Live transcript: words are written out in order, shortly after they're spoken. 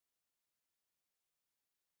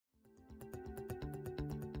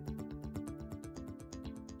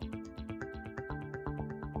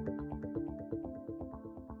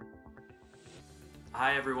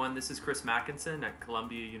Hi everyone, this is Chris Makinson at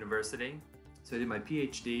Columbia University. So I did my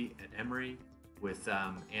PhD at Emory with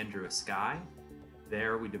Andrew Askai.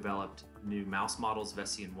 There we developed new mouse models of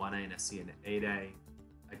SCN1A and SCN8A.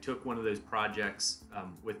 I took one of those projects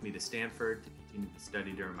with me to Stanford to continue to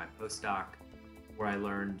study during my postdoc, where I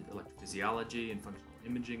learned electrophysiology and functional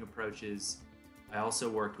imaging approaches. I also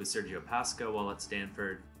worked with Sergio Pasco while at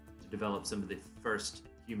Stanford to develop some of the first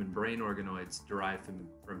human brain organoids derived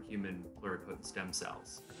from human pluripotent stem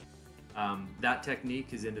cells. That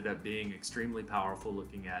technique has ended up being extremely powerful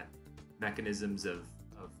looking at mechanisms of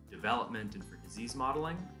development and for disease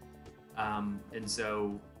modeling. And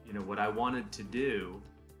so, what I wanted to do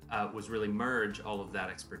was really merge all of that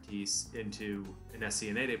expertise into an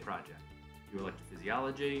SCN8A project. Do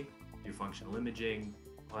electrophysiology, do functional imaging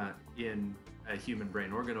in a human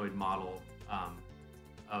brain organoid model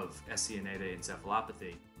of SCN8A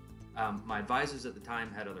encephalopathy. My advisors at the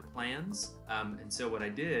time had other plans, and so what I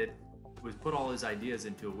did was put all his ideas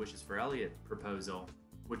into a Wishes for Elliott proposal,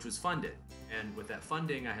 which was funded. And with that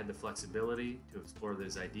funding, I had the flexibility to explore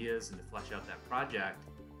those ideas and to flesh out that project.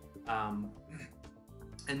 And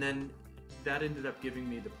then that ended up giving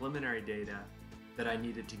me the preliminary data that I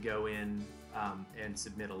needed to go in and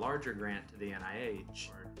submit a larger grant to the NIH.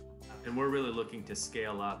 And we're really looking to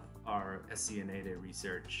scale up our SCN8A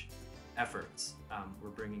research efforts. We're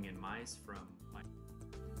bringing in mice from